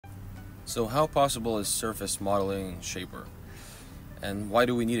So how possible is surface modeling in Shapr? And why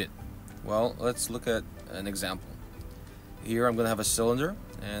do we need it? Well, let's look at an example. Here I'm going to have a cylinder,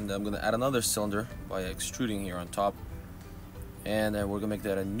 and I'm going to add another cylinder by extruding here on top, and we're going to make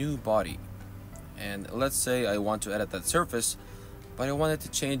that a new body. And let's say I want to edit that surface, but I want it to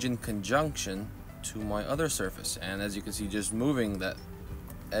change in conjunction to my other surface, and as you can see, just moving that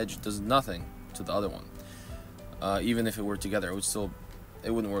edge does nothing to the other one. Even if it were together, it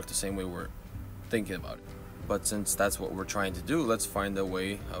wouldn't work the same way we're thinking about it. But since that's what we're trying to do, let's find a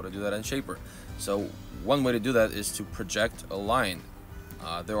way how to do that in Shapr. So one way to do that is to project a line.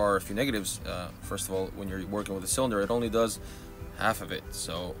 There are a few negatives. First of all, when you're working with a cylinder, it only does half of it,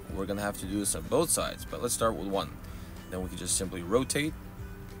 so we're gonna have to do this on both sides, but let's start with one. Then we can just simply rotate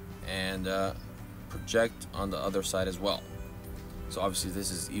and project on the other side as well. So obviously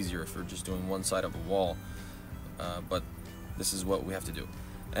this is easier if we're just doing one side of a wall, but this is what we have to do.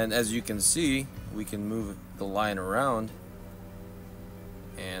 And as you can see, we can move the line around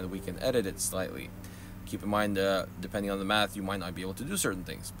and we can edit it slightly. Keep in mind, depending on the math, you might not be able to do certain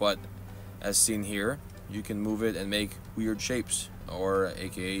things, but as seen here, you can move it and make weird shapes, or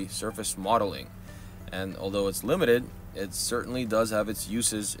aka surface modeling. And although it's limited, it certainly does have its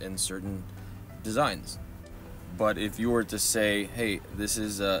uses in certain designs. But if you were to say, hey, this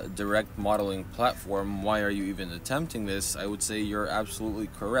is a direct modeling platform, why are you even attempting this? I would say you're absolutely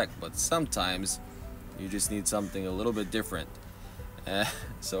correct, but sometimes you just need something a little bit different.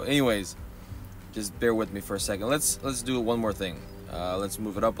 So anyways, just bear with me for a second. Let's do one more thing. Let's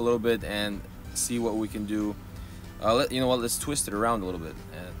move it up a little bit and see what we can do. You know what, let's twist it around a little bit,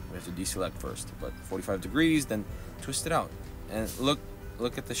 and we have to deselect first, but 45 degrees, then twist it out, and look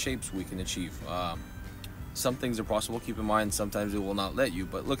at the shapes we can achieve. Some things are possible. Keep in mind, sometimes it will not let you,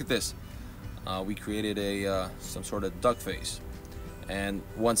 but look at this. We created some sort of duck face, and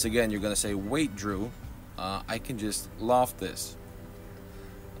once again you're gonna say, wait, Drew, I can just loft this.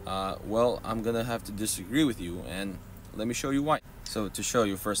 Well, I'm gonna have to disagree with you, and let me show you why. So to show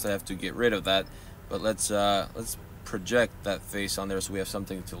you, first I have to get rid of that, but let's project that face on there so we have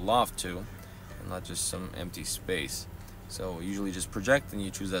something to loft to and not just some empty space. So usually just project and you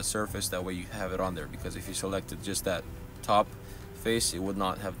choose that surface, that way you have it on there, because if you selected just that top face, it would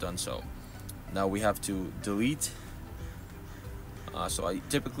not have done so. Now we have to delete. So I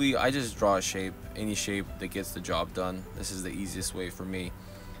typically just draw a shape, any shape that gets the job done. This is the easiest way for me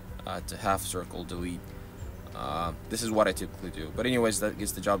to half circle delete. This is what I typically do, but anyways, that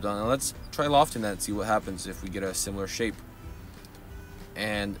gets the job done. And let's try lofting that and see what happens if we get a similar shape.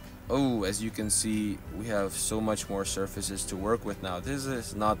 And oh, as you can see, we have so much more surfaces to work with now. This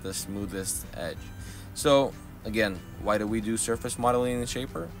is not the smoothest edge. So again, why do we do surface modeling in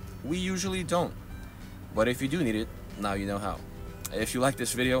Shapr? We usually don't, but if you do need it, now you know how. If you like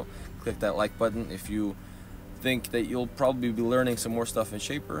this video, click that like button. If you think that you'll probably be learning some more stuff in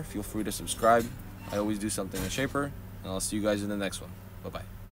Shapr, feel free to subscribe. I always do something in Shapr, and I'll see you guys in the next one. Bye bye.